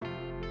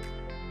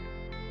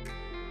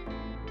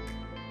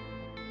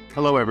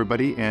Hello,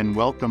 everybody, and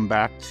welcome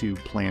back to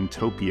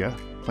Plantopia.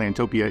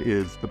 Plantopia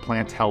is the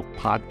plant health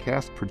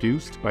podcast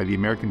produced by the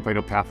American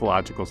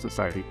Phytopathological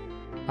Society.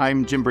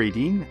 I'm Jim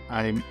Bradeen.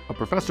 I'm a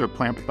professor of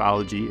plant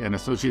pathology and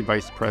associate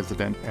vice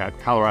president at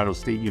Colorado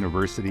State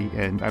University,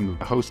 and I'm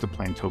the host of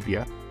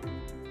Plantopia.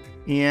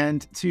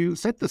 And to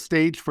set the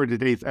stage for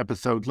today's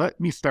episode, let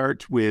me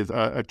start with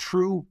a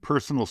true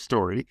personal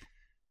story.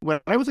 When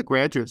I was a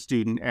graduate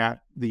student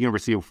at the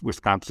University of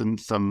Wisconsin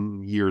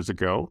some years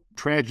ago,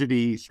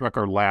 tragedy struck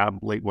our lab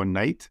late one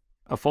night.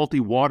 A faulty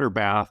water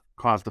bath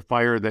caused a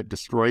fire that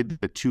destroyed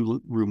the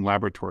two-room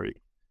laboratory.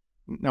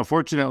 Now,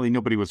 fortunately,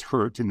 nobody was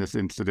hurt in this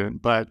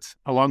incident, but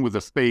along with the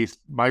space,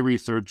 my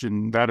research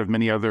and that of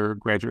many other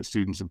graduate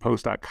students and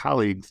postdoc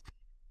colleagues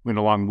went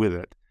along with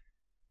it.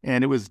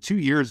 And it was 2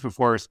 years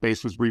before our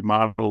space was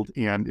remodeled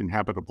and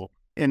inhabitable.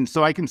 And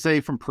so I can say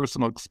from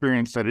personal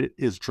experience that it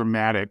is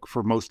traumatic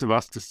for most of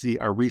us to see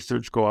our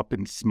research go up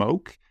in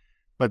smoke,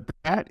 but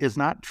that is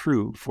not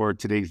true for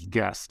today's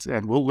guest,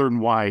 and we'll learn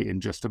why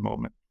in just a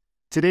moment.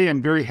 Today,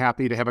 I'm very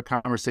happy to have a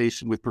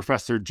conversation with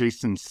Professor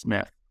Jason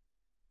Smith.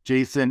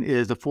 Jason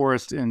is a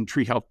forest and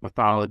tree health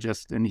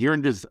pathologist, and he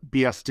earned his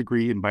BS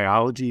degree in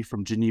biology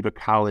from Geneva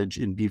College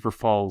in Beaver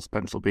Falls,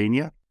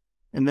 Pennsylvania,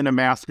 and then a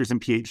master's and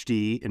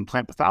PhD in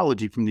plant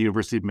pathology from the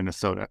University of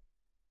Minnesota.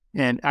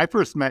 And I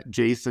first met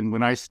Jason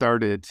when I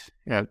started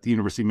at the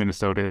University of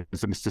Minnesota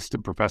as an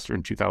assistant professor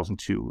in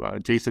 2002.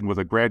 Jason was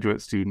a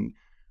graduate student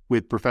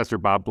with Professor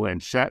Bob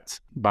Blanchette,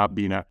 Bob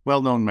being a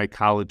well-known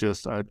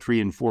mycologist, a tree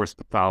and forest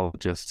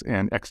pathologist,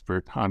 and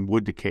expert on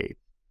wood decay.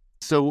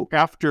 So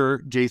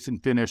after Jason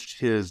finished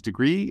his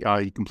degree,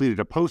 he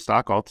completed a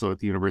postdoc also at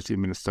the University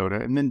of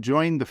Minnesota, and then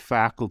joined the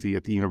faculty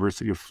at the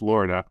University of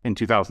Florida in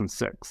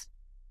 2006.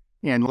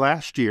 And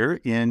last year,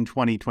 in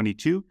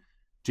 2022,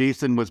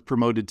 Jason was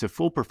promoted to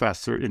full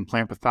professor in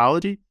plant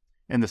pathology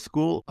in the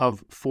School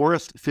of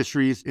Forest,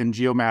 Fisheries, and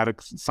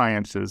Geomatics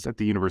Sciences at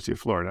the University of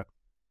Florida.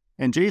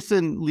 And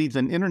Jason leads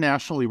an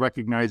internationally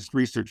recognized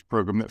research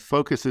program that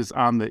focuses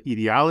on the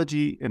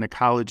etiology and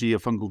ecology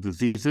of fungal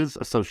diseases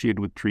associated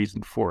with trees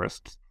and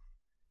forests.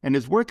 And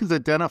his work has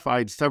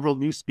identified several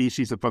new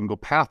species of fungal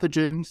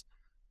pathogens.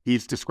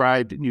 He's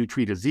described new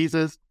tree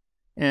diseases,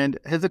 and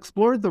has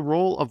explored the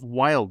role of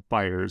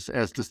wildfires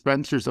as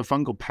dispensers of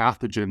fungal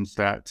pathogens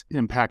that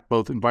impact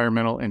both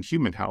environmental and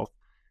human health,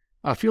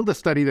 a field of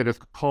study that is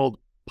called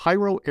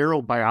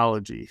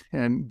pyroaerobiology,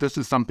 and this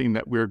is something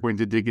that we're going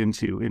to dig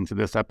into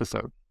this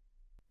episode.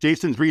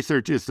 Jason's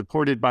research is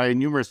supported by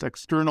numerous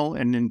external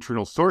and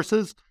internal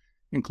sources,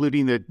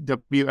 including the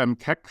W.M.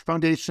 Keck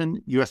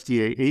Foundation,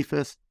 USDA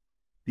APHIS,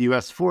 the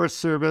U.S. Forest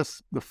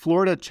Service, the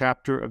Florida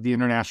chapter of the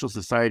International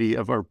Society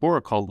of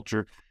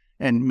Arboriculture,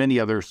 and many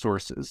other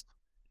sources.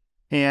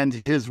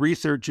 And his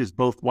research is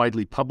both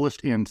widely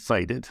published and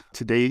cited.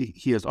 Today,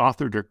 he has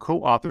authored or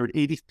co-authored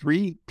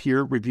 83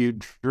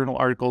 peer-reviewed journal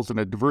articles in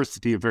a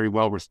diversity of very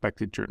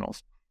well-respected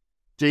journals.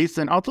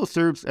 Jason also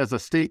serves as a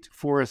state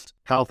forest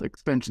health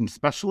extension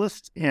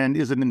specialist and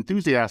is an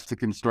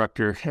enthusiastic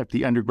instructor at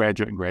the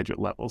undergraduate and graduate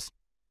levels.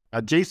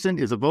 Jason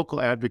is a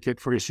vocal advocate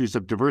for issues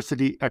of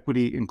diversity,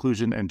 equity,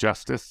 inclusion, and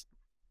justice.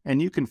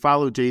 And you can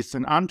follow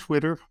Jason on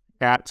Twitter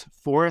at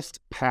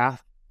ForestPath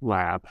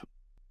Lab.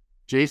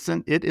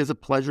 Jason, it is a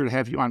pleasure to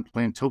have you on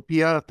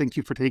Plantopia. Thank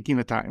you for taking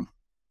the time.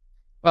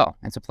 Well,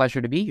 it's a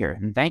pleasure to be here,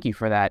 and thank you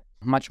for that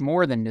much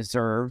more than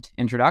deserved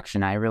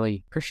introduction. I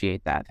really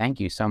appreciate that. Thank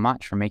you so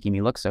much for making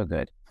me look so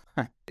good.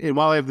 And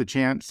while I have the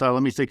chance,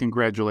 let me say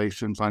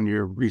congratulations on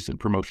your recent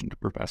promotion to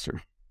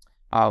professor.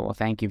 Oh, well,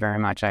 thank you very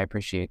much. I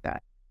appreciate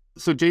that.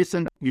 So,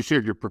 Jason, you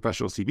shared your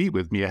professional CV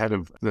with me ahead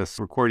of this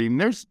recording.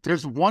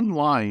 There's one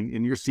line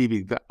in your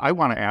CV that I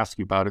want to ask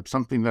you about. It's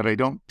something that I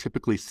don't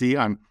typically see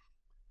on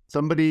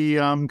somebody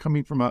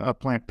coming from a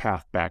plant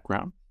path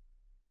background.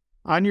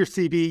 On your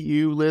CV,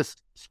 you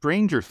list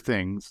Stranger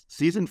Things,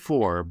 Season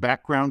 4,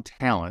 Background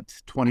Talent,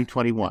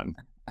 2021.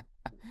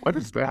 What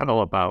is that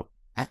all about?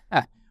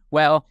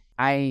 Well,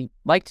 I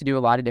like to do a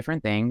lot of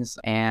different things,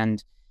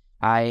 and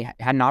I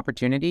had an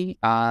opportunity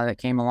that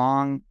came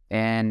along,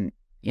 and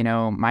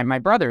my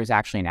brother is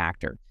actually an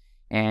actor,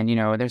 and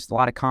there's a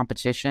lot of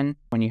competition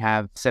when you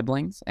have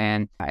siblings,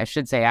 and I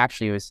should say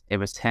actually it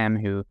was Tim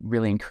who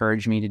really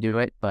encouraged me to do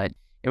it, but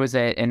it was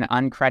an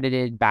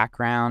uncredited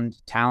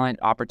background talent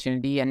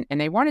opportunity, and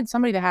they wanted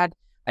somebody that had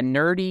a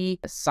nerdy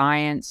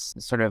science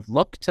sort of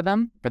look to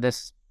them for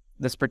this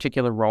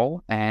particular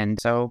role,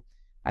 and so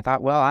I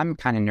thought, well, I'm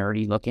kind of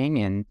nerdy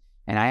looking, and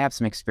I have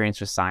some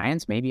experience with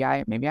science. Maybe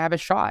I have a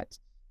shot,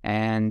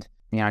 and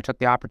I took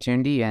the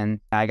opportunity, and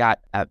I got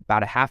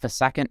about a half a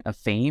second of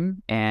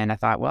fame, and I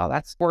thought, well,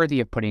 that's worthy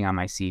of putting on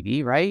my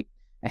CV, right?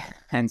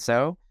 And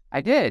so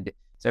I did.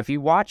 So if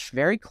you watch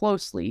very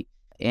closely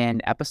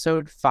in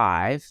episode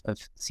 5 of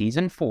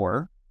season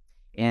 4,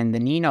 in the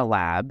Nino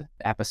lab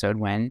episode,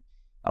 when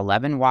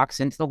Eleven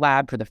walks into the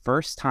lab for the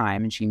first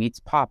time and she meets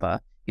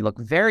Papa, you look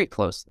very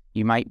closely.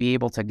 You might be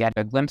able to get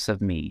a glimpse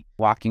of me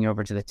walking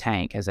over to the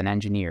tank as an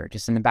engineer,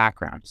 just in the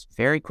background, just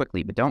very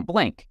quickly, but don't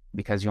blink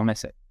because you'll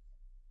miss it.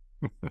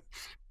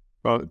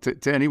 Well,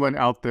 to anyone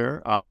out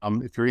there,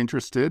 if you're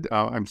interested,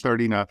 I'm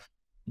starting a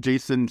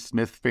Jason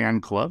Smith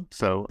fan club.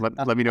 So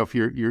let me know if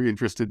you're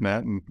interested in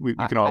that, and we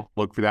can all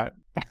look for that.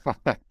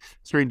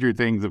 Stranger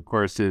Things, of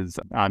course, is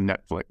on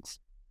Netflix.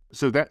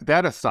 So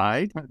that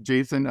aside,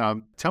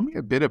 Jason, tell me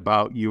a bit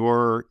about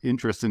your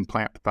interest in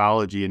plant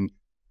pathology. And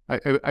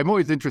I'm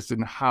always interested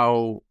in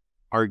how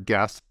our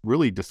guests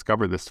really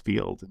discover this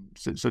field.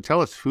 So tell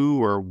us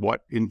who or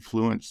what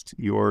influenced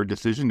your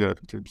decision to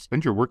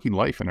spend your working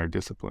life in our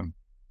discipline.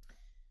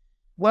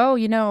 Well,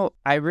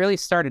 I really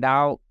started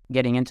out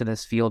getting into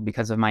this field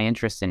because of my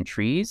interest in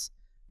trees.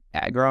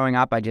 Growing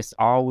up, I just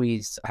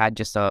always had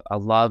just a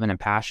love and a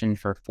passion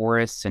for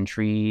forests and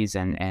trees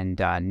and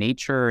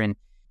nature. And,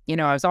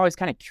 I was always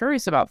kind of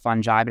curious about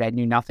fungi, but I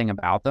knew nothing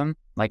about them.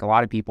 Like a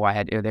lot of people,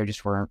 there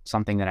just weren't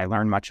something that I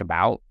learned much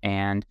about.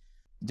 And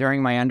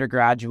during my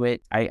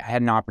undergraduate, I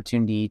had an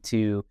opportunity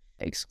to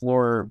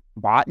explore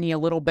botany a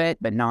little bit,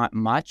 but not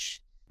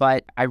much.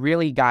 But I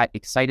really got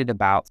excited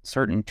about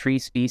certain tree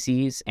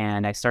species,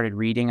 and I started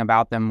reading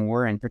about them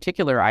more. In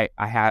particular, I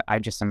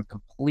just am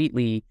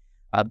completely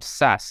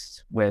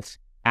obsessed with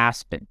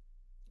aspen.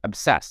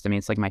 Obsessed. I mean,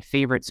 it's like my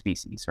favorite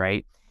species,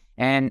 right?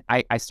 And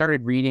I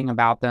started reading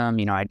about them.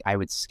 I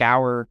would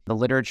scour the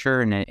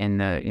literature in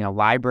the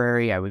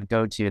library. I would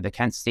go to the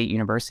Kent State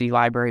University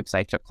Library because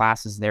I took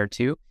classes there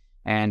too,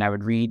 and I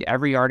would read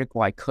every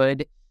article I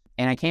could.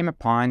 And I came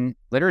upon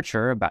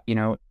literature about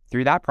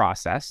through that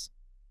process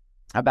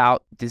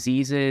about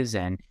diseases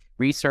and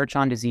research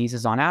on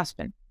diseases on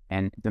aspen.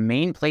 And the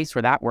main place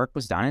where that work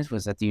was done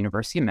was at the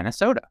University of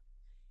Minnesota.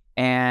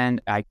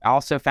 And I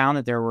also found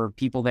that there were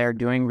people there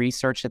doing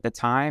research at the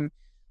time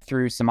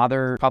through some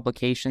other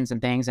publications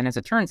and things. And as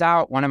it turns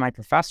out, one of my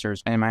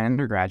professors in my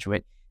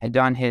undergraduate had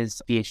done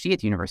his PhD at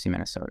the University of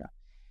Minnesota.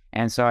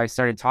 And so I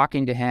started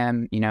talking to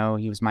him.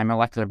 He was my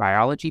molecular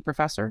biology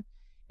professor.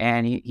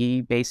 And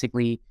he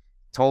basically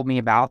told me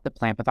about the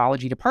plant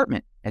pathology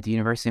department at the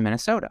University of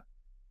Minnesota.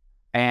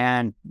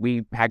 And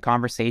we had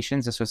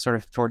conversations. This was sort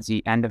of towards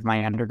the end of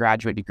my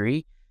undergraduate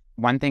degree.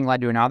 One thing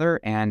led to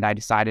another, and I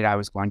decided I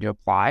was going to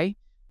apply.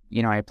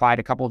 I applied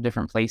a couple of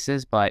different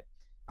places, but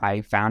I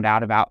found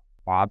out about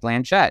Bob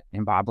Blanchette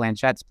and Bob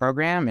Blanchette's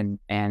program,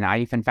 and I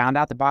even found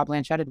out that Bob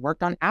Blanchette had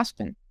worked on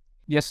aspen.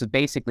 This was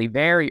basically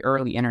very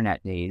early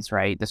internet days,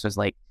 right? This was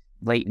like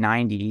late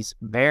 90s,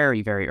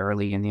 very, very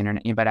early in the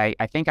internet. But I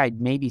think I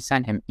maybe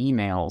sent him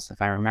emails, if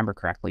I remember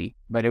correctly.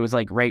 But it was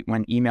like right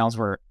when emails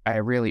were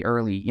really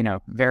early, I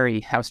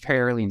was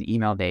very early in the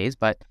email days.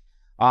 But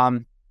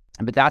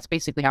that's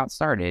basically how it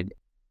started.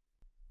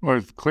 Well,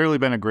 it's clearly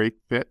been a great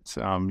fit.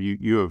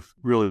 You have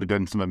really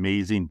done some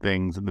amazing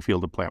things in the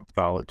field of plant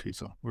pathology.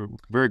 So we're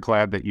very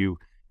glad that you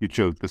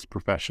chose this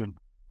profession.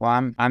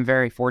 Well, I'm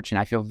very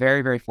fortunate. I feel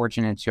very, very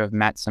fortunate to have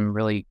met some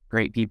really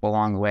great people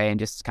along the way, and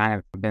just kind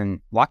of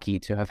been lucky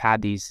to have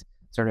had these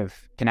sort of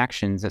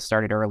connections that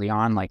started early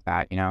on like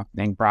that,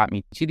 then brought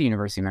me to the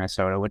University of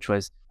Minnesota, which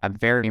was a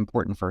very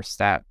important first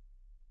step.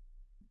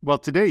 Well,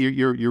 today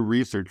your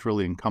research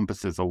really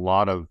encompasses a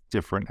lot of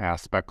different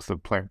aspects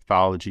of plant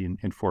pathology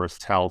and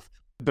forest health.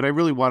 But I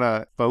really want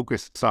to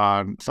focus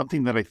on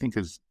something that I think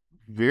is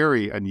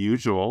very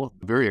unusual,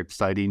 very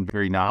exciting,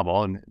 very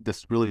novel. And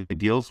this really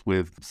deals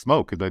with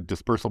smoke, the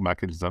dispersal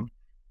mechanism.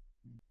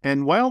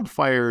 And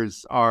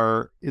wildfires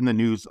are in the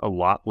news a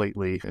lot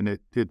lately. And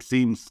it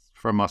seems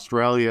from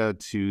Australia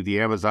to the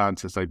Amazon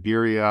to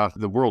Siberia,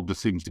 the world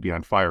just seems to be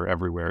on fire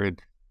everywhere.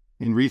 And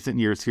in recent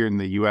years here in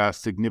the U.S.,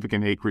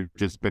 significant acreage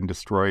has been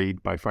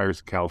destroyed by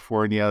fires in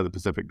California, the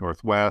Pacific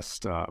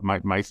Northwest,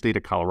 my state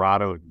of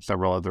Colorado, and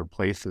several other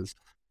places.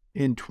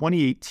 In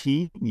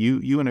 2018,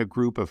 you and a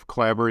group of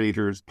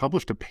collaborators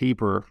published a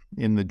paper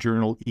in the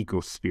journal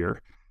Ecosphere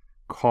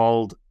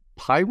called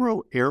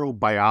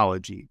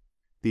Pyroaerobiology,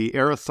 the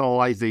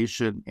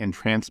aerosolization and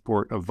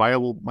transport of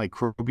viable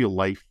microbial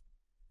life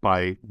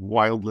by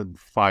wildland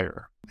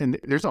fire. And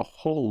there's a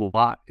whole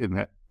lot in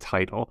that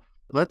title.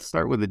 Let's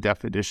start with the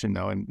definition,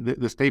 though. And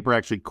this paper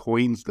actually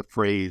coins the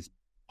phrase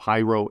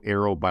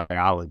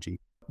pyroaerobiology.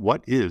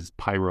 What is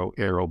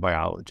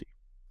pyroaerobiology?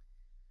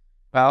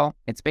 Well,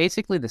 it's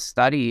basically the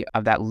study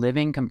of that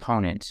living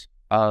component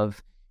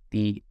of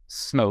the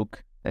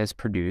smoke that is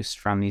produced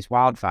from these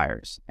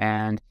wildfires.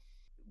 And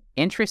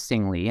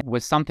interestingly, it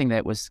was something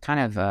that was kind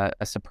of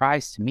a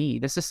surprise to me.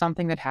 This is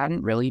something that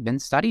hadn't really been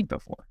studied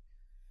before.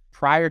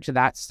 Prior to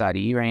that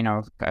study,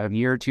 a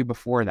year or two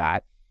before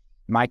that,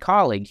 my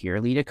colleague here,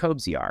 Lita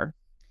Kobziar,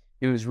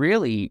 who was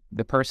really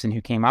the person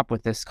who came up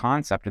with this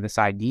concept or this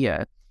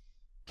idea,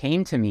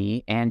 came to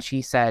me and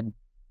she said,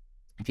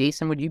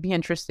 Jason, would you be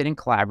interested in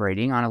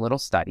collaborating on a little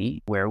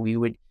study where we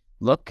would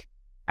look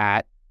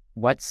at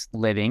what's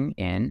living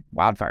in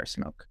wildfire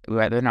smoke,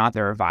 whether or not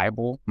there are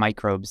viable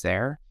microbes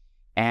there?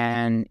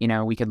 And,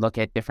 we could look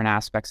at different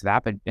aspects of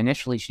that. But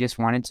initially, she just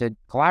wanted to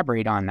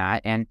collaborate on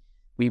that. And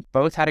we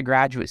both had a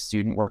graduate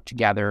student work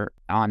together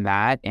on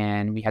that.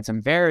 And we had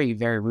some very,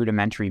 very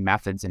rudimentary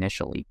methods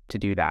initially to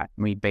do that.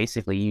 We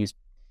basically used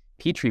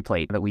Petri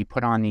plate that we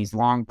put on these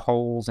long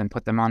poles and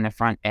put them on the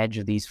front edge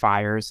of these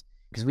fires.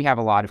 because we have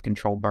a lot of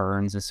controlled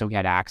burns. And so we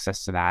had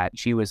access to that.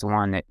 She was the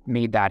one that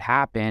made that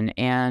happen.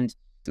 And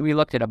we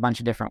looked at a bunch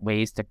of different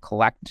ways to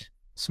collect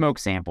smoke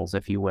samples,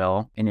 if you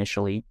will,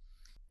 initially.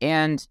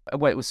 And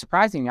what was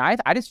surprising, I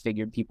just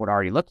figured people had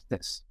already looked at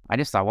this. I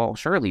just thought, well,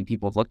 surely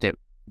people have looked at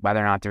whether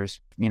or not there's,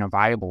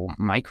 viable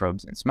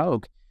microbes in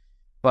smoke.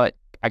 But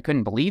I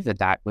couldn't believe that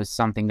that was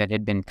something that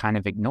had been kind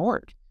of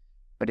ignored,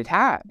 but it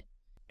had.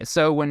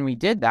 So when we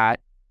did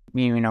that,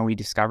 we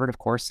discovered, of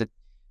course, that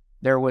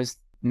there was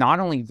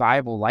not only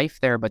viable life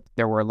there, but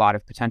there were a lot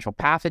of potential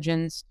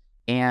pathogens.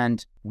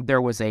 And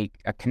there was a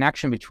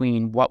connection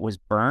between what was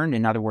burned,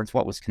 in other words,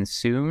 what was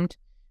consumed,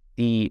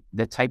 the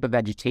type of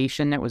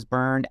vegetation that was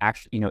burned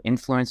actually,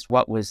 influenced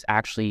what was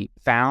actually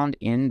found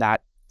in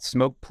that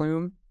smoke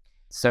plume.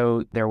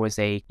 So there was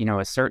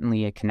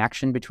certainly a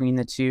connection between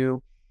the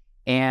two.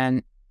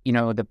 And,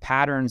 the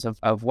patterns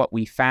of what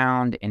we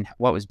found and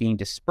what was being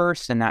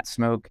dispersed in that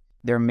smoke,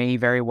 there may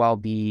very well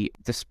be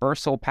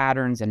dispersal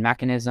patterns and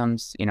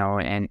mechanisms,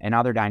 and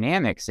other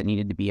dynamics that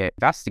needed to be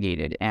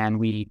investigated. And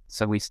we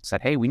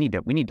said, hey, we need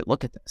to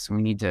look at this.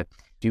 We need to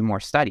do more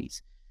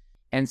studies.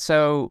 And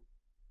so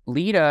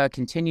Lida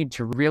continued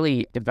to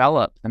really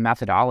develop the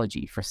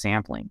methodology for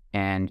sampling.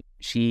 And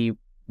she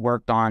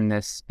worked on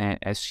this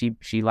as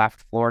she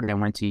left Florida and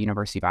went to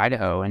University of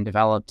Idaho and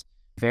developed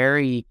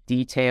very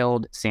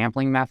detailed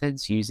sampling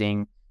methods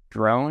using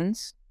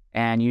drones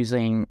and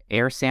using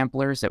air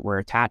samplers that were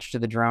attached to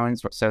the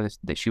drones so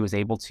that she was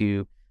able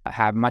to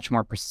have much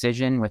more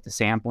precision with the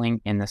sampling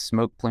in the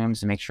smoke plumes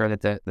to make sure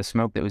that the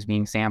smoke that was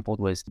being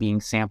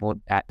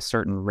sampled at a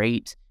certain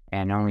rate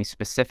and only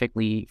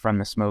specifically from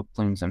the smoke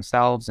plumes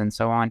themselves and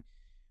so on,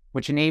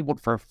 which enabled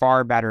for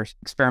far better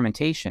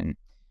experimentation.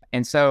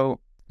 And so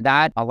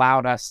that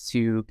allowed us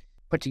to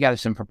put together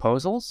some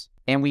proposals,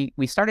 and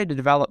we started to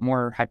develop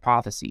more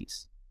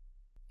hypotheses.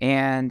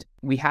 And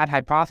we had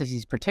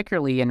hypotheses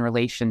particularly in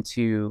relation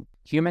to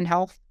human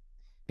health,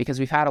 because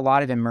we've had a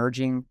lot of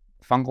emerging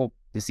fungal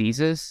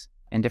diseases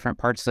in different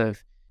parts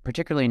of,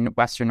 particularly in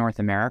Western North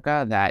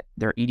America, that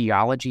their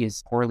etiology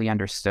is poorly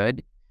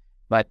understood,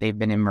 but they've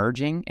been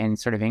emerging and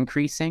sort of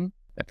increasing,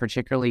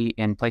 particularly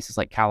in places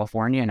like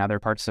California and other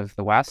parts of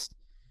the West.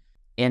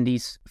 And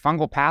these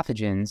fungal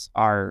pathogens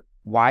are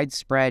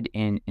widespread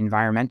in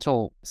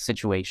environmental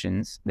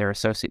situations.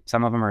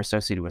 Some of them are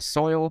associated with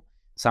soil,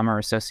 some are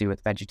associated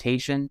with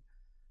vegetation,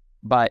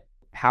 but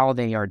how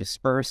they are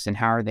dispersed and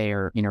how they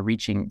are,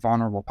 reaching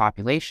vulnerable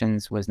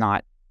populations was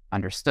not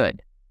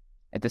understood.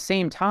 At the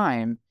same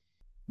time,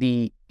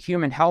 the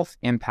human health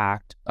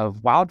impact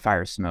of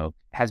wildfire smoke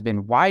has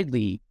been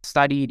widely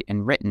studied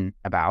and written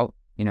about.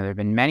 There have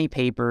been many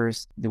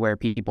papers where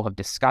people have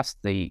discussed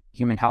the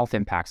human health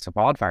impacts of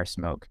wildfire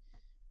smoke,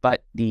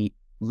 but the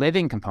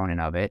living component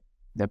of it,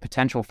 the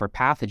potential for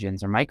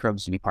pathogens or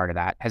microbes to be part of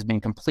that, has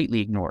been completely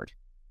ignored.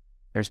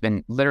 There's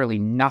been literally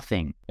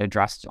nothing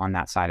addressed on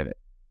that side of it.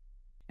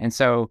 And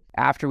so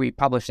after we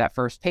published that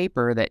first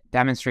paper that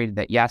demonstrated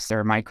that, yes, there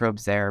are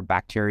microbes there,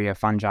 bacteria,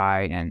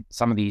 fungi, and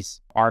some of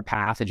these are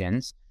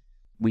pathogens,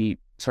 we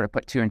sort of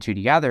put two and two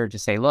together to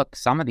say, look,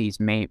 some of these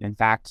may in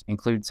fact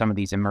include some of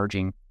these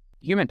emerging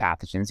human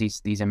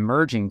pathogens, these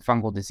emerging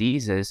fungal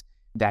diseases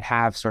that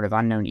have sort of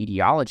unknown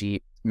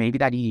etiology. Maybe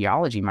that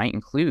etiology might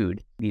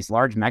include these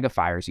large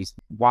megafires, these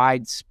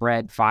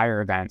widespread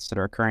fire events that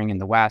are occurring in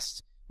the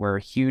West where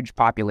huge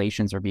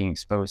populations are being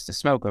exposed to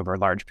smoke over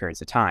large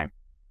periods of time.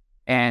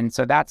 And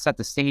so that set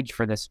the stage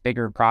for this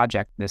bigger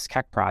project, this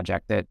Keck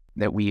project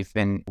that we've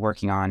been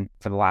working on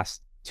for the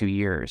last 2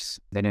 years,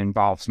 that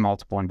involves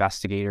multiple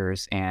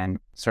investigators and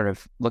sort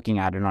of looking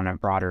at it on a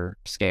broader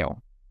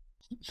scale.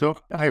 So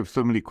I have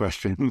so many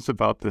questions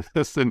about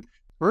this. And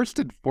first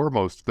and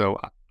foremost, though,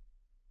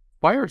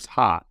 fire's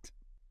hot,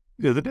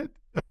 isn't it?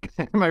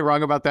 Am I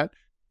wrong about that?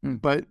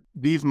 But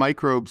these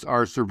microbes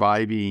are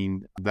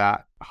surviving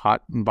that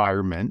hot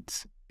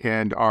environment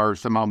and are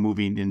somehow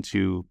moving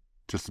into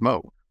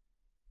smoke.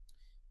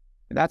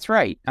 That's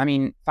right. I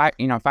mean,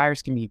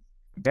 fires can be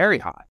very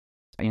hot.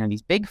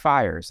 These big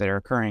fires that are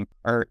occurring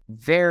are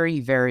very,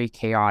 very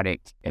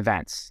chaotic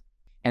events.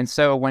 And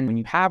so when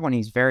you have one of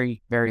these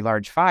very, very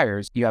large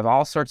fires, you have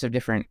all sorts of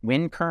different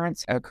wind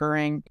currents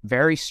occurring,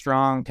 very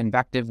strong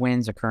convective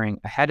winds occurring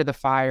ahead of the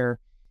fire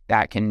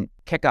that can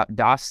kick up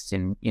dust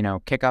and,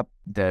 kick up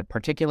the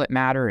particulate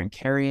matter and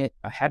carry it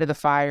ahead of the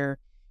fire.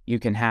 You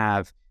can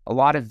have a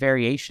lot of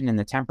variation in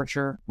the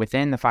temperature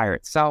within the fire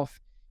itself.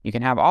 You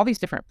can have all these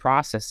different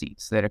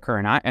processes that occur.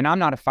 And I'm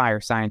not a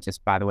fire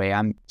scientist, by the way.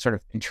 I'm sort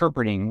of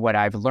interpreting what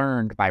I've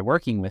learned by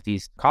working with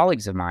these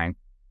colleagues of mine.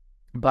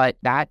 But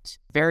that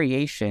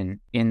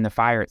variation in the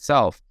fire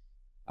itself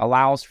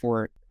allows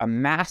for a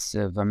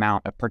massive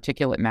amount of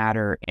particulate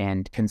matter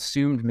and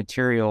consumed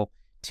material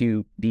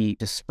to be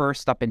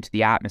dispersed up into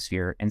the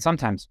atmosphere and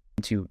sometimes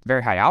into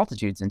very high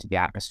altitudes into the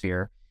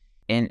atmosphere.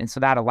 And so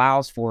that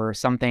allows for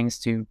some things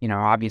to,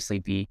 obviously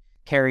be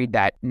carried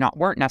that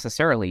weren't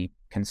necessarily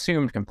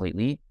consumed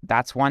completely.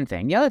 That's one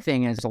thing. The other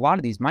thing is a lot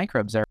of these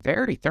microbes are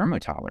very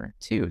thermotolerant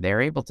too.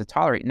 They're able to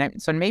tolerate.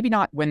 So maybe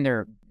not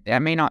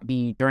that may not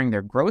be during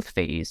their growth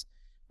phase,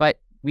 But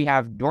we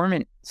have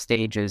dormant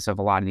stages of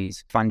a lot of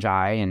these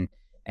fungi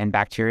and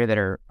bacteria that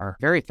are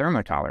very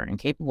thermotolerant and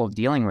capable of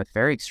dealing with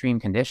very extreme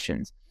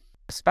conditions,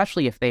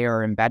 especially if they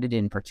are embedded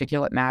in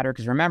particulate matter.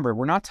 Because remember,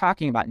 we're not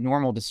talking about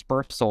normal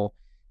dispersal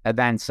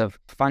events of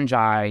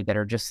fungi that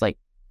are just like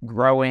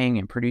growing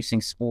and producing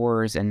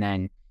spores and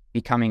then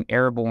becoming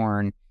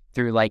airborne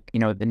through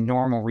the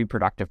normal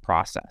reproductive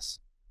process.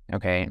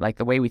 Okay, like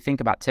the way we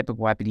think about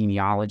typical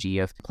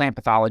epidemiology of plant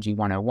pathology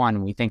 101,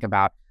 when we think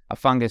about a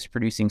fungus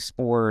producing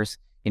spores,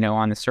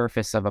 on the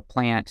surface of a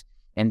plant,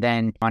 and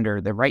then under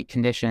the right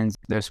conditions,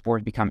 those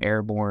spores become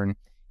airborne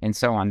and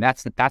so on.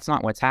 That's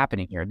not what's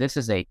happening here. This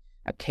is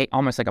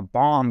almost like a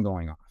bomb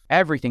going off.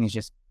 Everything is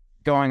just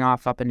going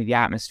off up into the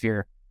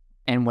atmosphere,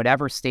 and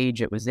whatever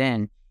stage it was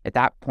in at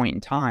that point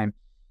in time,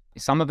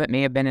 some of it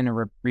may have been in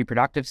a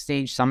reproductive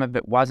stage, some of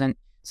it wasn't,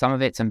 some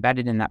of it's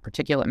embedded in that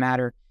particulate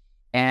matter.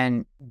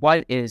 And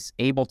what is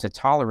able to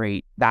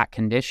tolerate that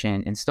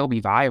condition and still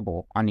be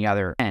viable on the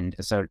other end,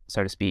 so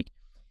to speak,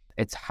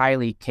 it's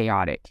highly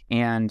chaotic.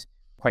 And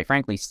quite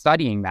frankly,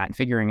 studying that and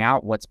figuring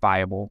out what's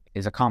viable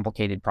is a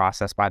complicated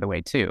process, by the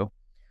way, too.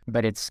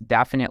 But it's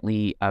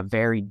definitely a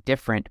very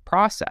different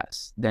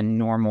process than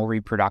normal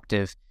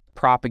reproductive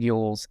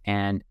propagules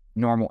and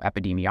normal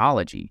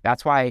epidemiology.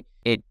 That's why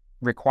it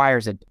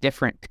requires a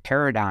different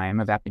paradigm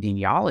of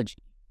epidemiology,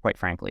 quite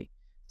frankly.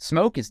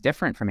 Smoke is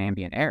different from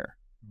ambient air.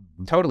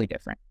 Totally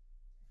different.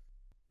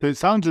 It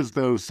sounds as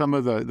though some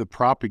of the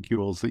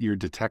propagules that you're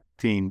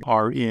detecting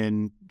are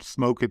in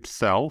smoke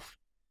itself.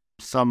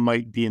 Some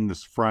might be in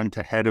this front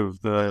ahead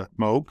of the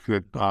smoke,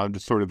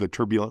 just sort of the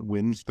turbulent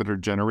winds that are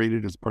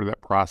generated as part of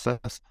that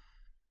process.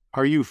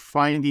 Are you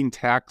finding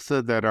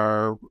taxa that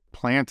are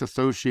plant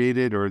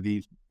associated, or are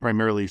these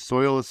primarily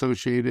soil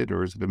associated,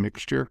 or is it a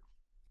mixture?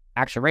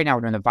 Actually, right now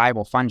we're doing the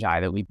viable fungi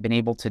that we've been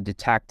able to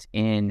detect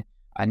in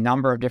a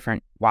number of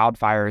different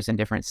wildfires and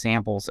different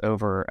samples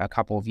over a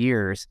couple of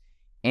years.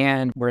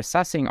 And we're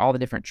assessing all the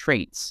different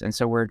traits. And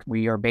so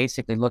we are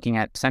basically looking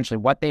at essentially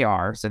what they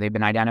are. So they've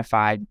been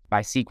identified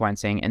by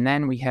sequencing. And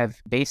then we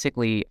have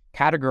basically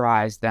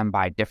categorized them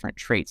by different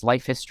traits,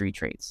 life history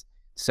traits.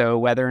 So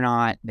whether or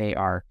not they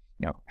are,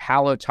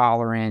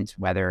 halotolerant,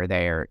 whether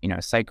they're,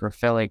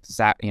 psychrophilic,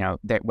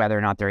 whether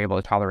or not they're able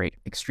to tolerate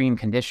extreme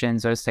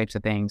conditions, those types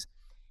of things.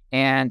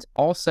 And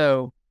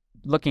also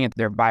looking at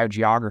their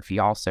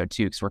biogeography also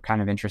too, because we're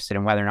kind of interested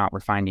in whether or not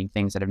we're finding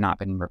things that have not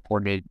been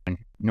reported in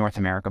North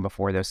America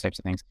before, those types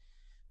of things.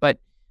 But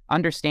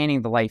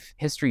understanding the life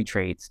history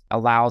traits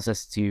allows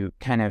us to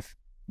kind of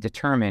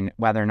determine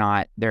whether or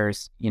not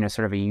there's,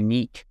 sort of a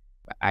unique,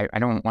 I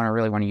don't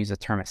really want to use the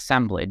term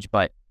assemblage,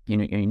 but, a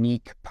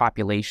unique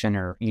population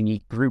or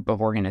unique group of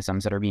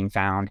organisms that are being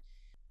found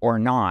or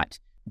not.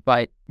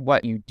 But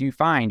what you do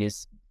find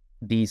is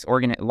a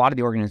lot of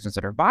the organisms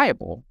that are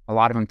viable, a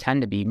lot of them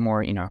tend to be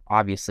more,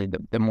 obviously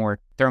the more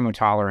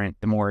thermotolerant,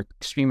 the more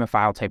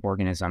extremophile type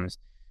organisms,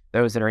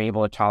 those that are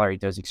able to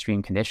tolerate those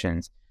extreme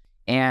conditions.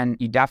 And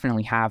you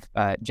definitely have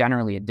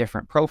generally a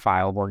different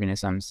profile of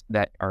organisms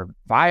that are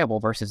viable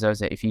versus those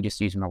that, if you just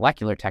use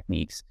molecular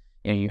techniques,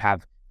 you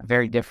have a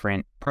very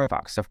different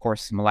profile. So of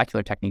course,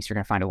 molecular techniques, you're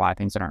going to find a lot of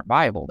things that aren't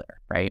viable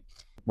there, right?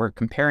 We're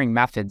comparing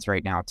methods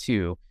right now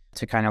too,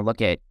 to kind of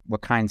look at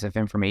what kinds of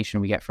information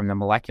we get from the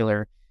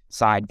molecular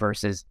side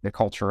versus the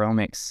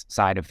culturomics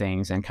side of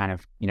things, and kind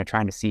of,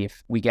 trying to see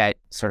if we get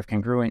sort of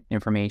congruent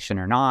information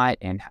or not,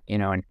 and,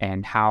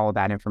 and how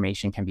that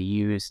information can be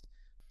used,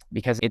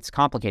 because it's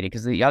complicated.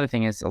 Because the other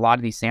thing is a lot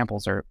of these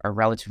samples are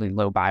relatively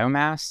low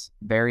biomass,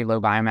 very low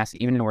biomass,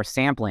 even though we're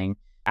sampling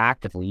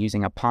actively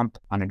using a pump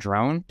on a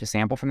drone to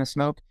sample from the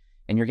smoke,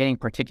 and you're getting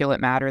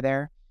particulate matter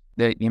there.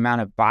 The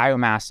amount of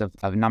biomass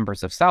of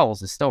numbers of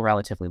cells is still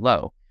relatively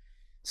low.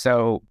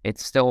 So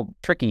it's still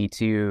tricky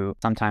to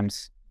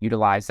sometimes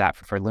utilize that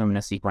for Illumina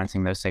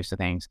sequencing, those types of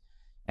things.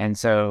 And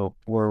so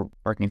we're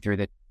working through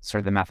the sort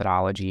of the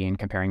methodology and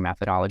comparing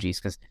methodologies,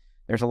 because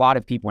there's a lot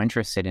of people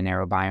interested in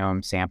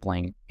aerobiome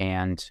sampling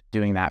and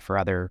doing that for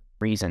other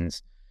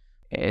reasons.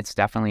 It's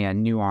definitely a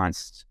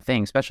nuanced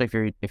thing,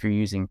 especially if you're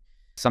using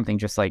something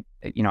just like,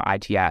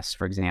 ITS,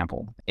 for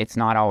example. It's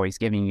not always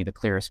giving you the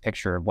clearest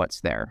picture of what's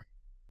there.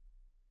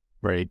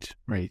 Right.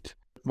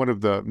 One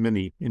of the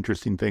many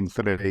interesting things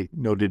that I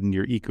noted in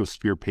your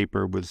ecosphere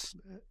paper was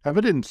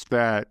evidence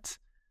that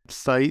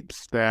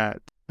sites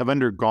that have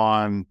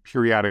undergone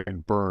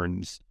periodic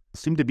burns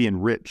seem to be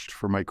enriched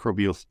for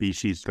microbial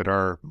species that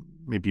are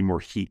maybe more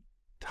heat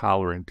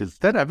tolerant. Is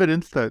that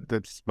evidence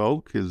that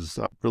smoke is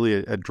really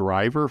a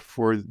driver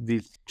for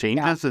these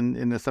changes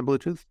in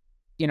assemblages?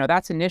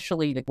 That's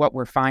initially what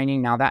we're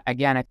finding. Now that,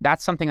 again,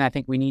 that's something I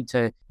think we need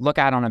to look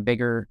at on a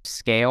bigger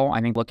scale.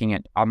 I think looking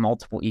at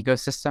multiple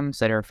ecosystems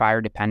that are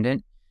fire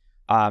dependent.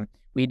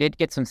 We did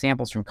get some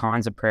samples from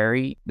Konza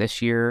Prairie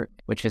this year,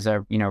 which is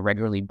a,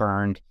 regularly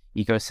burned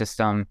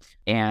ecosystem.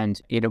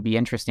 And it'll be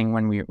interesting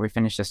when we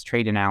finish this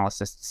trait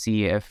analysis to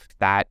see if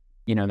that,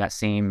 that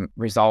same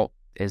result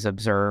is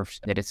observed,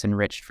 that it's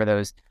enriched for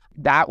those.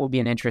 that will be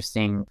an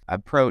interesting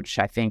approach,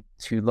 I think,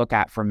 to look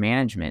at for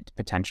management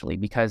potentially,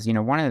 because,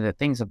 one of the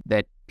things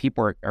that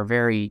people are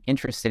very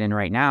interested in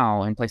right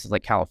now in places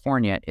like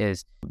California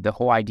is the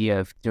whole idea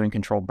of doing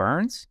controlled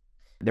burns.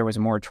 There was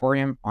a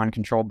moratorium on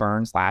controlled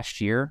burns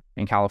last year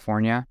in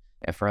California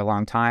for a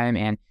long time.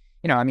 And,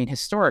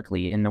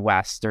 historically in the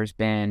West, there's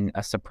been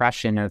a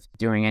suppression of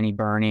doing any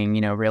burning,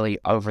 really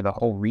over the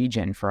whole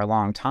region for a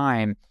long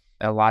time.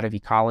 A lot of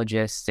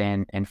ecologists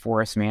and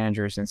forest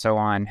managers and so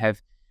on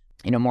have,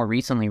 more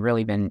recently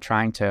really been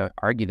trying to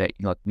argue that,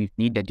 look, we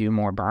need to do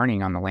more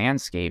burning on the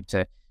landscape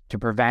to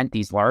prevent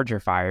these larger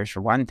fires,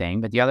 for one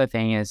thing. But the other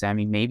thing is,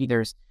 maybe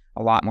there's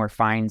a lot more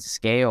fine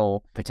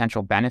scale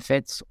potential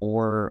benefits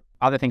or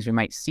other things we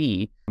might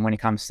see when it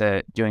comes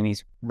to doing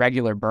these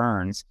regular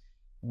burns,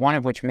 one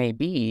of which may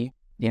be,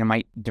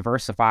 might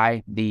diversify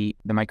the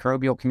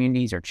microbial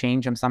communities or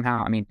change them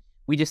somehow.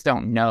 We just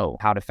don't know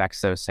how it affects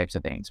those types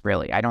of things,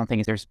 really. I don't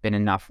think there's been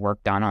enough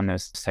work done on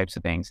those types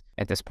of things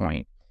at this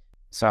point.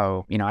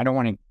 So, I don't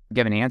want to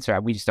give an answer.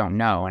 We just don't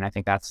know. And I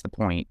think that's the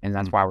point. And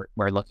that's why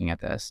we're looking at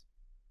this.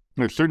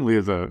 There certainly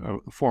is a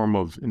form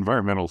of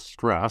environmental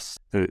stress.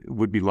 It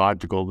would be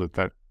logical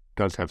that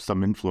does have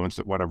some influence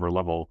at whatever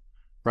level,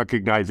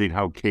 recognizing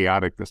how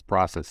chaotic this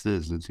process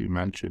is, as you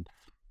mentioned.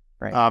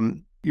 Right.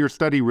 Your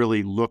study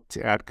really looked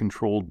at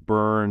controlled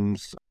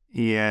burns,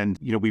 and,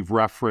 we've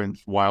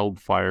referenced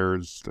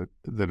wildfires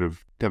that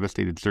have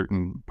devastated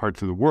certain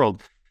parts of the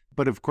world.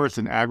 But of course,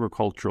 in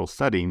agricultural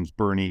settings,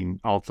 burning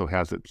also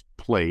has its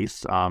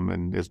place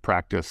and is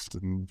practiced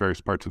in various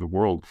parts of the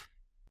world.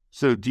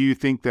 So do you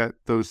think that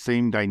those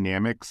same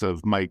dynamics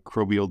of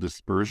microbial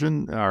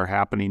dispersion are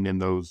happening in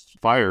those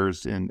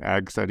fires in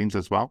ag settings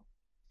as well?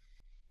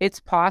 It's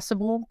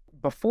possible.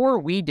 Before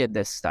we did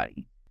this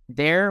study,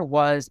 there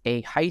was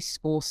a high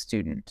school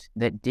student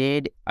that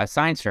did a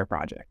science fair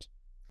project.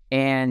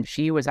 And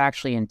she was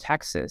actually in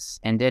Texas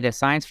and did a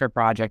science fair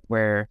project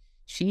where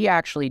she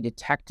actually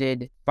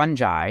detected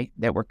fungi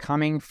that were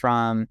coming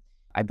from,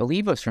 I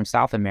believe it was from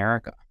South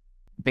America.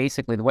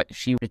 Basically, what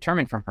she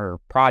determined from her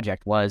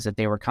project was that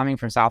they were coming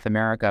from South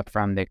America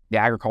from the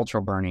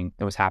agricultural burning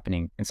that was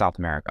happening in South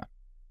America.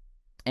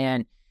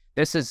 And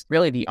this is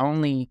really the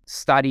only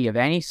study of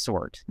any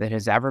sort that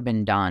has ever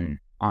been done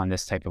on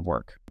this type of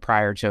work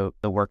prior to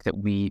the work that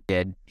we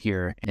did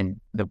here and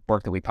the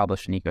work that we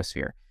published in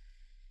Ecosphere.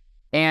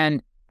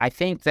 And I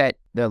think that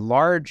the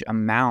large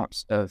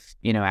amounts of,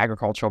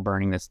 agricultural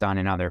burning that's done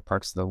in other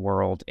parts of the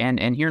world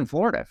and here in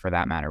Florida, for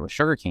that matter, with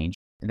sugarcane,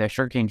 the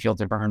sugarcane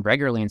fields are burned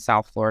regularly in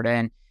South Florida.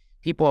 And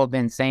people have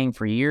been saying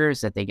for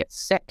years that they get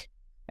sick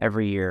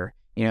every year,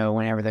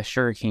 whenever the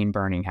sugarcane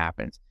burning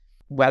happens.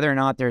 Whether or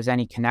not there's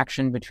any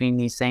connection between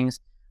these things,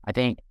 I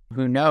think,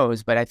 who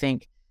knows? But I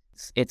think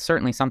it's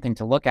certainly something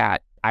to look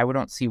at. I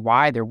don't see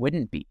why there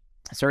wouldn't be.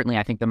 Certainly,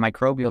 I think the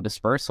microbial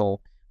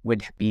dispersal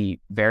would be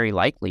very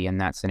likely in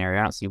that scenario.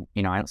 I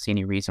don't see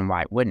any reason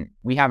why it wouldn't.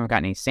 We haven't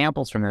gotten any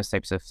samples from those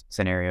types of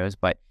scenarios,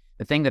 but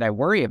the thing that I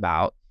worry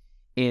about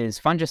is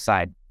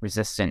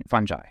fungicide-resistant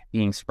fungi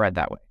being spread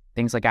that way,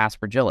 things like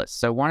Aspergillus.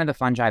 So one of the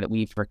fungi that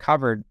we've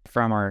recovered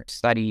from our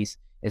studies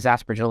is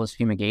Aspergillus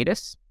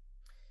fumigatus.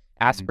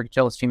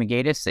 Aspergillus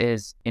fumigatus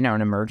is, an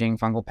emerging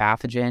fungal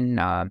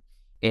pathogen.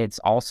 It's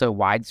also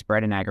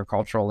widespread in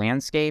agricultural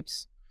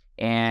landscapes,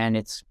 and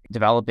it's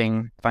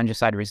developing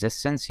fungicide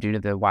resistance due to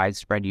the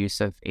widespread use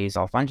of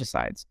azole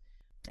fungicides.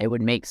 It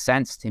would make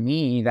sense to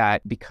me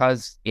that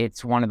because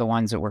it's one of the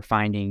ones that we're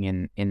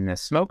finding in the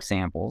smoke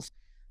samples,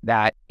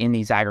 that in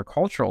these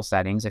agricultural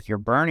settings, if you're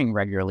burning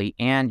regularly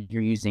and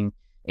you're using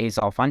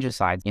azole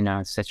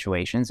fungicides,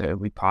 situations, it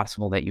would be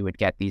possible that you would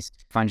get these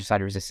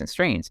fungicide-resistant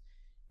strains.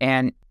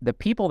 And the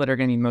people that are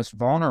going to be most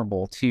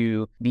vulnerable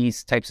to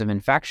these types of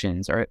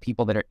infections are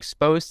people that are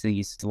exposed to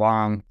these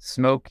long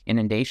smoke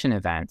inundation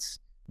events.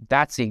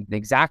 That's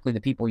exactly the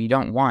people you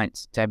don't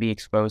want to be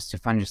exposed to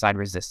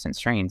fungicide-resistant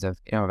strains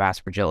of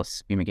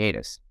Aspergillus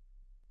fumigatus.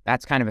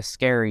 That's kind of a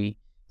scary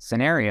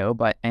scenario,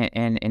 but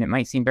and it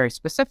might seem very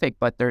specific,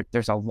 but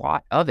there's a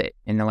lot of it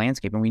in the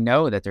landscape, and we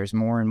know that there's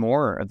more and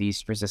more of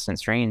these resistant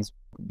strains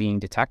being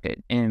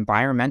detected in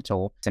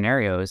environmental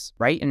scenarios,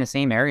 right in the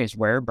same areas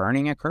where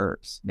burning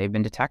occurs. They've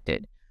been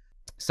detected.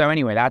 So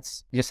anyway,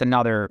 that's just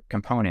another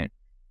component.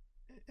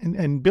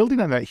 And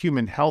building on that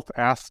human health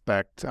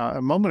aspect,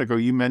 a moment ago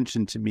you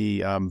mentioned to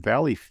me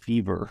valley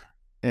fever.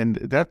 And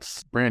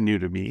that's brand new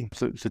to me.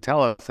 So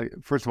tell us,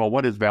 first of all,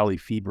 what is valley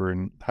fever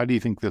and how do you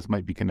think this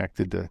might be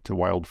connected to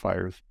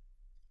wildfires?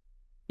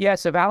 Yeah,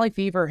 so valley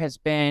fever has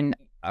been,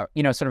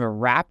 sort of a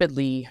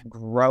rapidly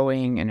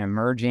growing and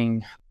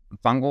emerging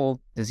fungal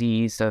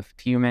disease of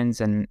humans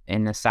and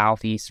in the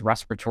Southeast,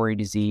 respiratory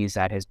disease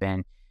that has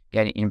been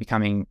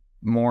becoming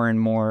more and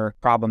more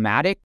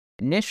problematic.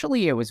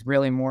 Initially, it was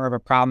really more of a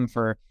problem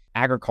for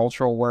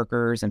agricultural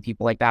workers and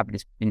people like that,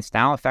 but it's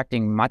now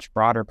affecting much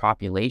broader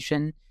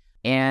population.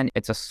 And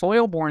it's a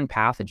soil-borne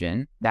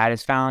pathogen that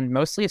is found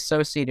mostly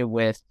associated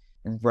with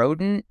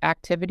rodent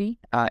activity,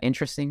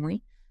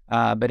 interestingly.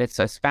 but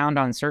it's found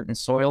on certain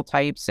soil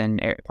types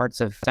and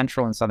parts of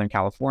central and southern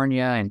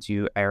California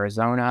into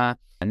Arizona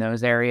and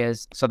those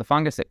areas. So the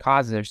fungus it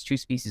causes, there's two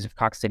species of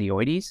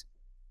Coccidioides,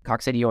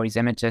 Coccidioides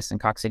immitis and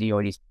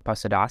Coccidioides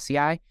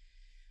possidacei.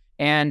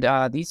 And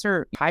these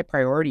are high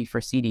priority for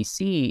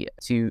CDC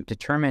to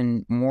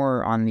determine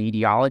more on the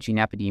etiology and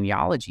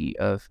epidemiology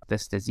of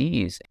this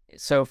disease.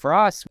 So for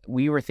us,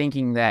 we were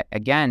thinking that,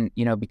 again,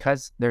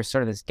 because there's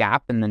sort of this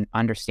gap in the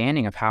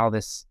understanding of how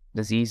this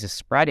disease is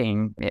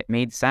spreading, it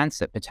made sense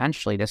that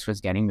potentially this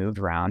was getting moved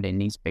around in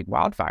these big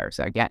wildfires.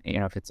 So again,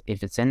 if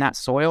it's in that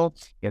soil,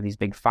 you have these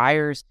big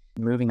fires,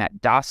 moving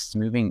that dust,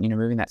 moving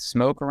that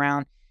smoke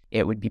around,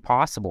 it would be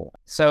possible.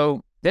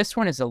 So this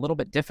one is a little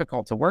bit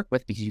difficult to work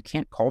with because you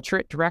can't culture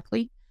it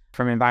directly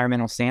from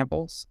environmental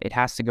samples. It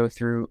has to go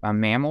through a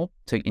mammal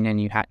and then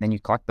you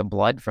collect the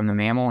blood from the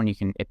mammal, and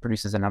it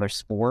produces another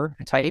spore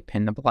type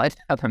in the blood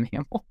of the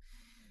mammal.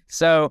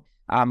 So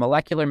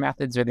molecular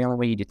methods are the only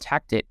way you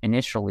detect it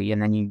initially,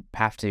 and then you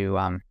have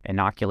to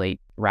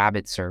inoculate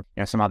rabbits or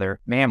some other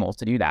mammal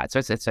to do that. So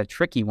it's a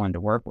tricky one to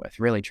work with,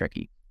 really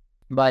tricky.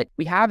 But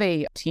we have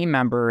a team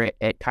member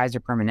at Kaiser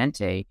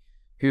Permanente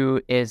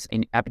who is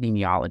an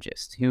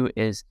epidemiologist who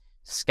is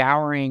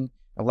scouring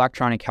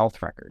electronic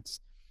health records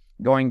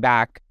going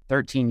back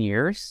 13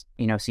 years.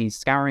 So he's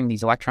scouring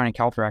these electronic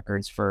health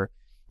records for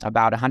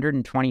about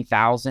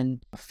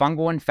 120,000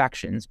 fungal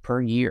infections per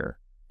year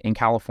in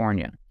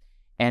California,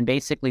 and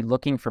basically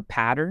looking for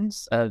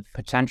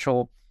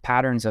potential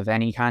patterns of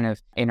any kind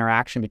of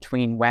interaction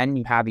between when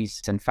you have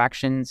these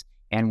infections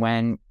and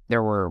when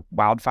there were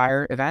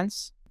wildfire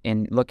events,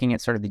 and looking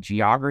at sort of the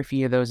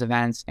geography of those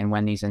events and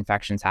when these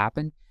infections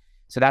happen.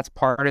 So that's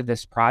part of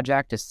this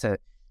project, is to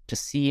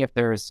see if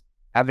there's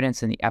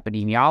evidence in the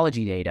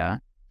epidemiology data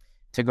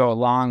to go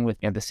along with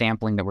the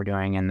sampling that we're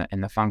doing and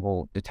the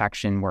fungal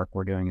detection work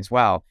we're doing as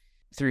well.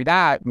 Through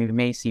that, we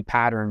may see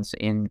patterns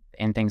in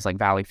things like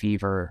valley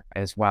fever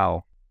as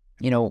well.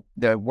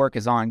 The work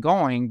is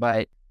ongoing,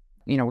 but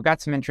we've got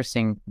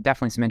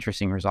definitely some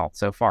interesting results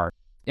so far.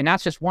 And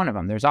that's just one of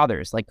them. There's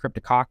others like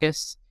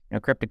Cryptococcus.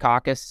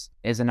 Cryptococcus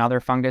is another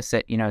fungus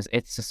that,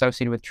 it's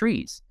associated with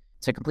trees.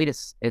 To complete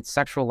its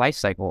sexual life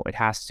cycle, it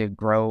has to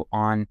grow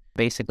on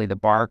basically the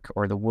bark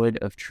or the wood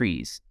of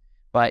trees.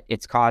 But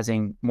it's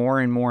causing more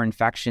and more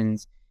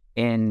infections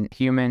in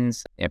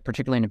humans,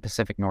 particularly in the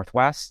Pacific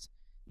Northwest,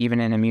 even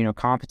in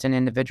immunocompetent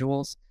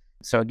individuals.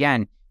 So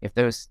again, if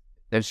those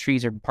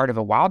trees are part of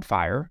a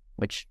wildfire,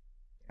 which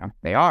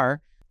they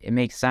are, it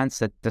makes sense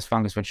that this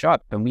fungus would show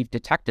up. And we've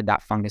detected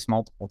that fungus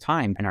multiple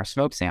times in our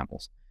smoke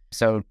samples.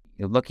 So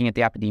looking at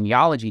the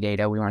epidemiology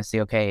data, we want to see,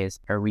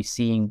 are we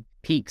seeing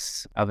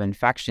peaks of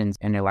infections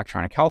in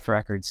electronic health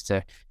records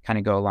to kind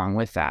of go along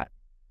with that?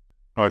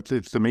 Oh,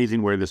 it's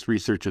amazing where this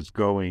research is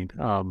going.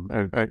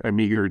 I'm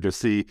eager to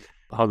see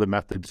how the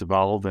methods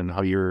evolve and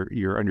how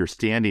your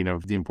understanding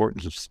of the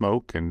importance of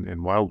smoke and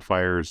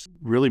wildfires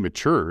really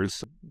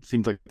matures. It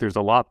seems like there's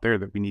a lot there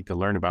that we need to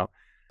learn about.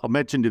 I'll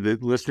mention to the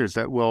listeners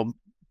that we'll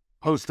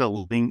post a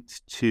link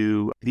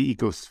to the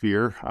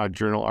Ecosphere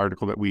journal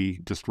article that we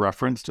just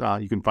referenced.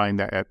 You can find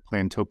that at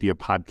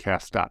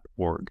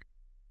plantopiapodcast.org.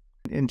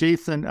 And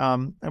Jason,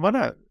 I want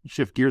to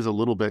shift gears a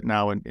little bit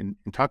now and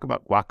talk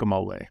about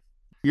guacamole.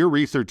 Your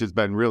research has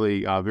been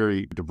really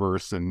very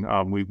diverse,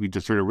 and we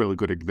just heard a really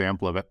good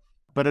example of it.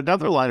 But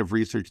another line of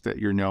research that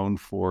you're known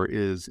for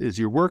is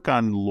your work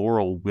on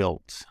laurel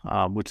wilt,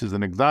 which is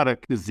an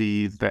exotic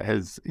disease that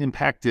has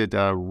impacted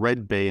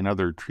red bay and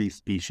other tree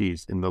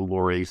species in the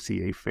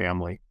Lauraceae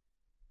family.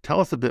 Tell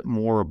us a bit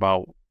more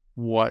about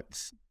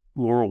what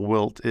laurel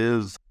wilt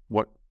is,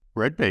 what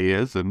red bay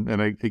is,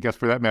 and I guess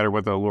for that matter,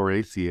 what the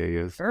Lauraceae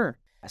is. Sure.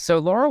 So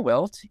laurel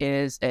wilt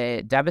is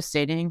a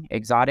devastating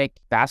exotic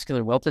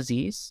vascular wilt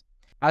disease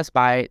caused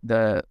by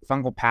the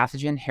fungal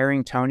pathogen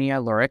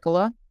Harringtonia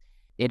lauricola.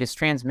 It is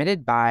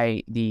transmitted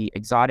by the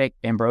exotic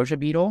ambrosia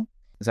beetle,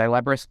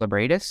 Xylebris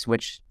libratus,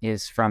 which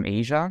is from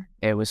Asia.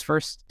 It was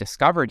first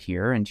discovered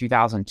here in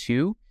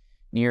 2002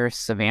 near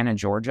Savannah,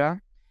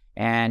 Georgia,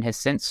 and has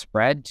since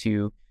spread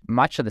to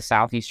much of the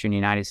southeastern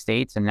United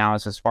States and now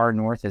is as far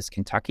north as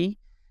Kentucky.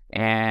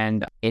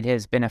 And it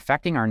has been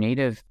affecting our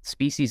native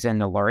species in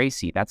the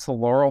Lauraceae. That's the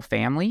laurel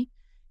family.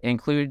 It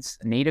includes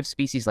native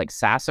species like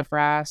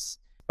sassafras,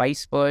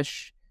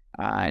 spicebush,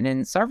 and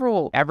then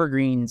several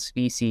evergreen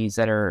species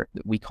that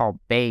we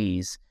call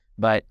bays,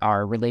 but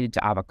are related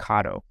to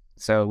avocado.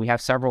 So we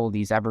have several of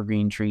these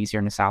evergreen trees here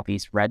in the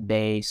southeast: red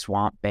bay,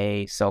 swamp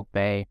bay, silk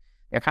bay.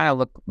 They kind of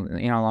look,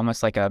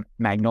 almost like a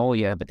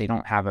magnolia, but they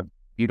don't have a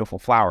beautiful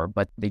flower.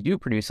 But they do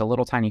produce a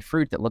little tiny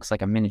fruit that looks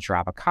like a miniature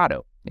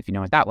avocado, if you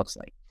know what that looks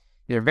like.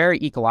 They're very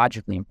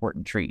ecologically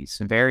important trees,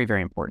 very,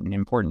 very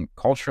important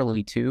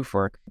culturally too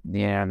for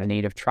the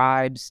native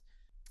tribes.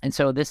 And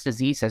so this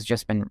disease has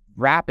just been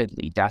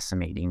rapidly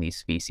decimating these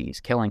species,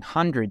 killing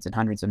hundreds and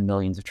hundreds of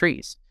millions of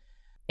trees.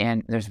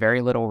 And there's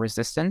very little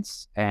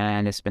resistance,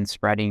 and it's been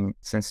spreading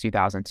since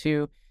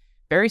 2002.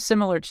 Very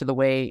similar to the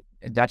way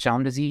Dutch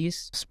elm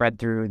disease spread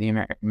through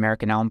the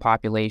American elm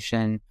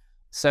population,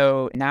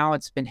 So now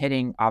it's been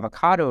hitting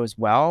avocado as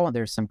well.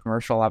 There's some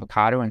commercial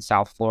avocado in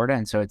South Florida,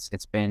 and so it's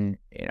been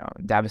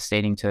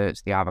devastating to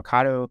the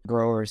avocado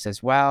growers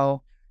as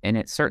well, and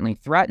it certainly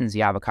threatens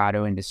the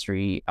avocado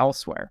industry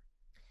elsewhere.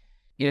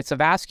 It's a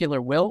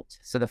vascular wilt,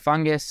 so the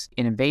fungus,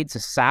 it invades the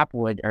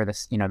sapwood, or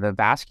the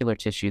vascular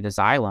tissue, the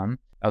xylem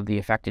of the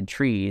affected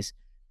trees.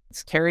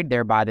 It's carried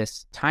there by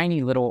this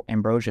tiny little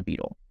ambrosia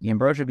beetle. The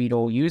ambrosia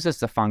beetle uses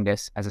the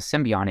fungus as a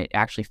symbiont. It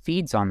actually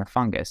feeds on the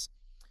fungus,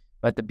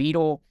 but the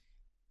beetle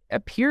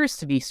appears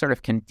to be sort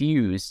of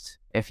confused,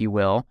 if you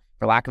will,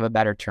 for lack of a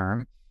better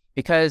term,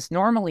 because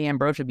normally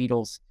ambrosia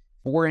beetles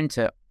bore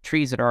into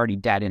trees that are already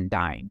dead and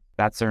dying.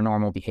 That's their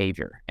normal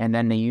behavior. And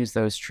then they use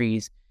those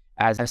trees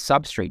as a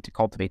substrate to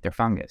cultivate their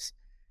fungus.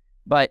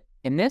 But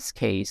in this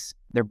case,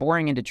 they're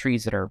boring into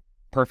trees that are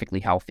perfectly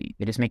healthy.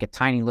 They just make a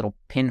tiny little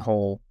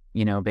pinhole,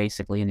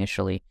 basically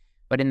initially.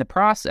 But in the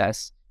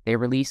process, they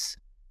release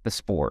the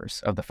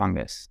spores of the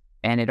fungus.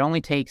 And it only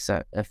takes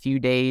a few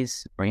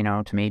days or,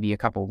 to maybe a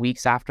couple of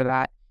weeks after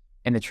that,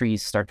 and the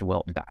trees start to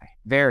wilt and die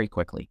very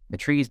quickly. The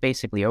trees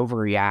basically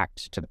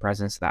overreact to the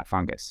presence of that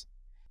fungus.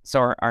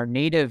 So our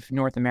native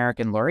North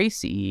American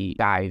Lauraceae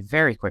die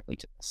very quickly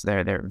to this.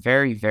 They're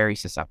very, very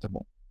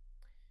susceptible.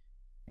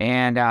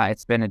 And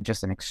it's been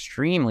just an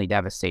extremely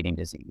devastating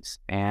disease.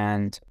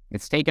 And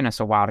it's taken us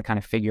a while to kind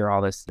of figure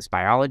all this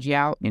biology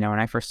out. When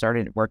I first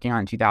started working on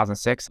it in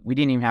 2006, we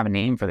didn't even have a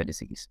name for the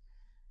disease.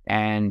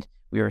 And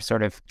we were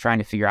sort of trying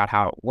to figure out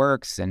how it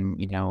works and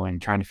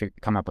trying to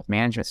come up with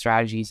management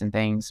strategies and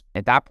things.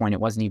 At that point,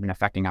 it wasn't even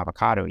affecting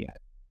avocado yet.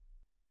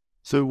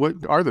 So what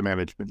are the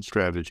management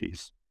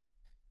strategies?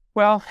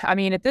 Well,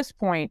 at this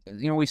point,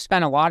 we've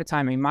spent a lot of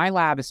time. My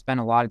lab has spent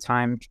a lot of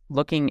time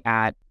looking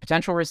at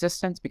potential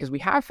resistance because we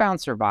have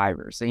found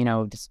survivors.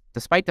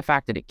 Despite the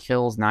fact that it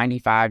kills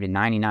 95 to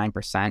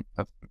 99%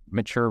 of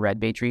mature red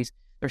bay trees,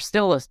 there's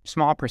still a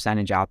small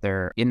percentage out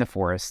there in the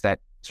forest that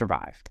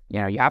survive.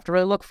 You have to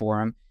really look for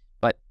them,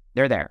 but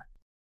they're there.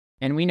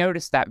 And we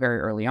noticed that very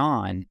early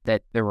on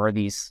that there were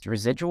these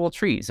residual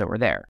trees that were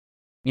there.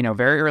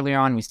 Very early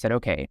on, we said,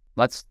 okay,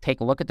 let's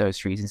take a look at those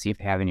trees and see if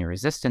they have any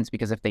resistance,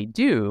 because if they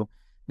do,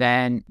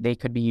 then they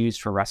could be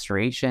used for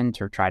restoration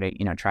to try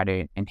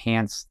to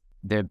enhance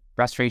the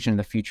restoration of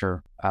the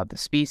future of the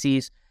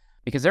species,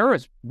 because there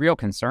was real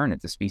concern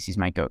that the species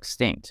might go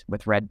extinct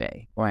with red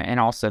bay and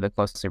also the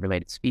closely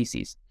related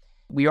species.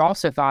 We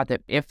also thought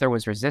that if there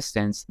was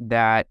resistance,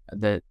 that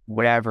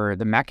whatever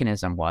the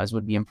mechanism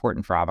would be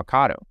important for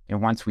avocado.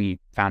 And once we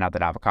found out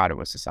that avocado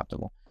was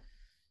susceptible.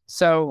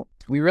 So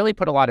we really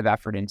put a lot of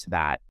effort into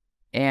that.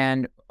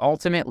 And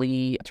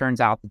ultimately, it turns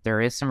out that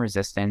there is some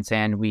resistance,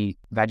 and we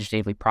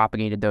vegetatively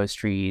propagated those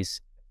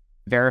trees,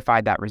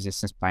 verified that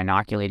resistance by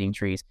inoculating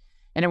trees.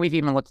 And then we've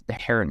even looked at the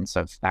inheritance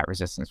of that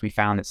resistance. We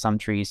found that some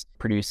trees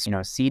produce,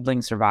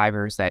 seedling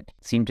survivors that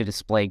seem to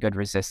display good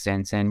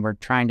resistance, and we're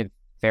trying to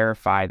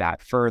verify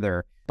that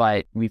further.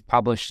 But we've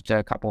published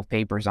a couple of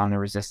papers on the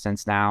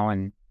resistance now.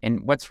 And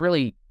what's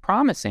really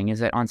promising is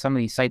that on some of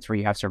these sites where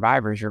you have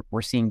survivors,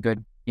 we're seeing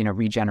good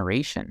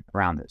regeneration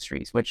around those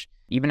trees, which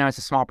even though it's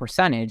a small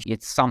percentage,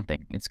 it's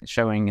something. It's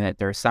showing that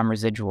there are some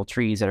residual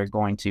trees that are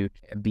going to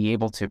be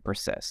able to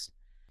persist.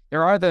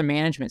 There are the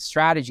management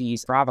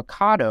strategies for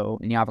avocado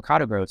and the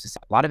avocado groves.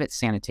 A lot of it's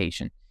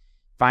sanitation,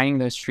 finding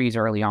those trees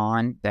early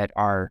on that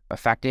are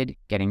affected,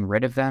 getting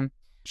rid of them,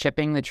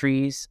 chipping the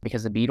trees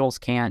because the beetles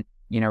can't,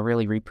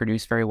 really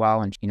reproduce very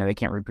well, and they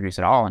can't reproduce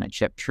at all in a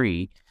chipped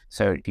tree.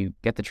 So if you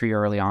get the tree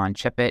early on,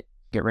 chip it,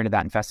 get rid of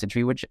that infested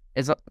tree, which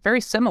is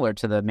very similar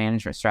to the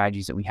management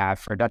strategies that we have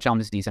for Dutch elm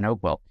disease and oak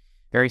wilt.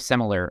 Very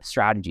similar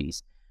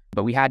strategies,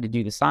 but we had to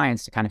do the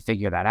science to kind of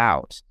figure that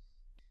out.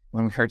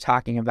 When we were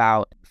talking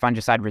about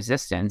fungicide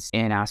resistance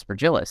in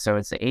Aspergillus, so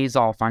it's the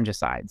azole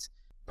fungicides,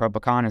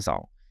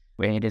 propiconazole.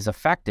 It is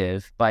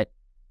effective,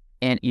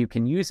 and you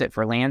can use it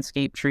for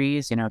landscape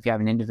trees. If you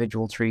have an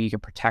individual tree, you can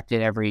protect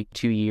it every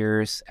 2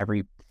 years,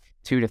 every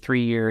 2 to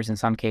 3 years in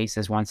some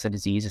cases, once the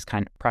disease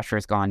pressure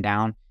has gone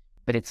down.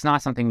 But it's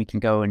not something we can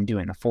go and do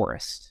in the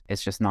forest.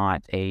 It's just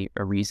not a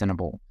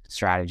reasonable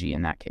strategy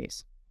in that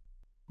case.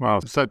 Wow,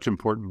 such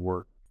important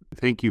work.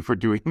 Thank you for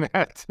doing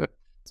that.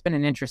 It's been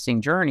an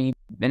interesting journey,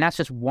 and that's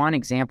just one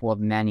example of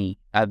many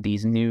of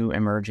these new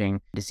emerging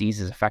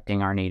diseases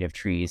affecting our native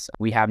trees.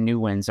 We have new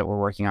ones that we're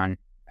working on,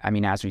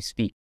 as we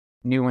speak,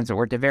 new ones that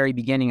we're at the very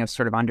beginning of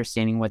sort of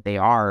understanding what they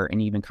are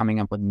and even coming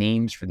up with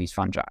names for these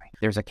fungi.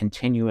 There's a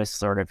continuous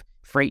sort of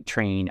freight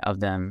train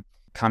of them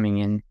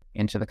coming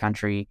into the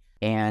country,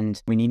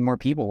 and we need more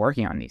people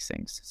working on these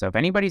things. So if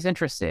anybody's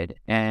interested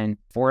in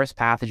forest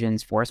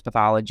pathogens, forest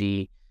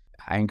pathology,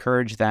 I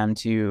encourage them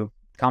to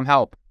come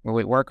help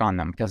work on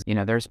them, because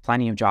there's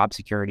plenty of job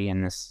security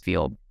in this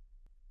field.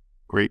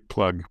 Great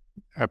plug.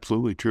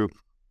 Absolutely true.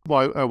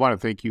 Well, I want to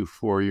thank you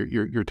for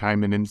your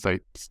time and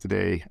insights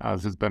today.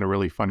 This has been a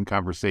really fun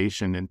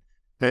conversation. And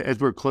as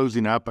we're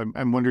closing up,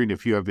 I'm wondering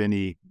if you have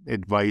any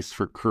advice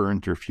for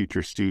current or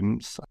future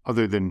students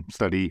other than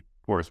study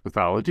forest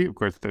pathology. Of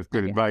course, that's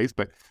good advice,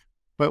 but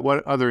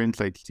what other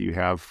insights do you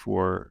have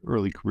for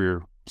early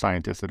career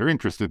scientists that are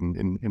interested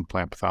in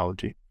plant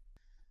pathology?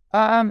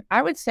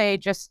 I would say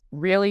just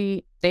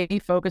really stay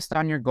focused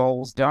on your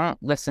goals.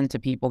 Don't listen to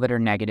people that are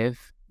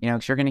negative.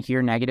 Because you're going to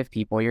hear negative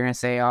people. You're going to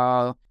say,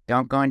 oh,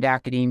 don't go into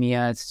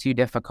academia. It's too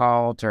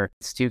difficult or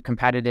it's too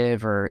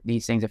competitive or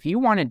these things. If you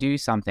want to do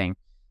something,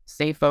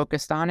 stay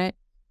focused on it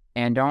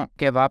and don't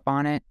give up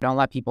on it. Don't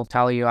let people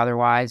tell you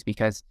otherwise,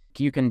 because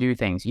you can do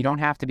things. You don't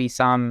have to be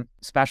some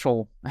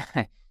special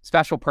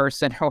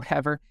person or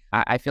whatever.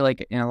 I feel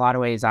like in a lot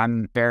of ways,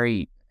 I'm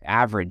very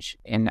average,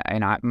 and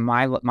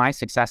my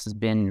success has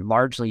been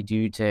largely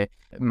due to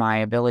my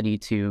ability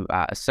to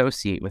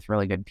associate with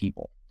really good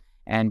people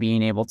and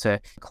being able to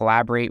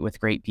collaborate with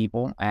great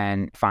people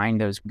and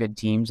find those good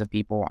teams of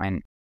people.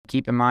 And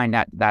keep in mind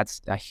that that's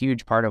a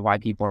huge part of why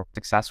people are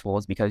successful,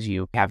 is because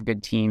you have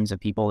good teams of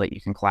people that you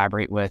can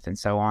collaborate with and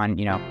so on.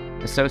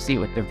 Associate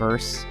with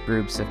diverse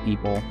groups of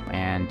people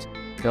and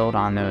build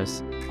on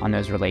those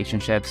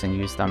relationships and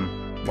use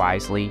them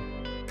wisely.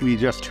 We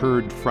just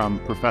heard from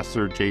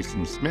Professor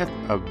Jason Smith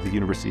of the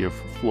University of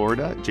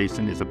Florida.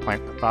 Jason is a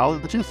plant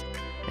pathologist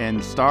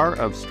and star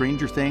of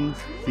Stranger Things,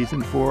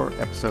 Season 4,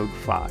 Episode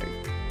 5.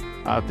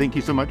 Thank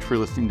you so much for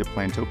listening to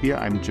Plantopia.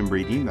 I'm Jim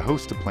Bradeen, the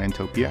host of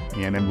Plantopia,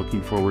 and I'm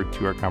looking forward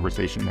to our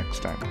conversation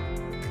next time.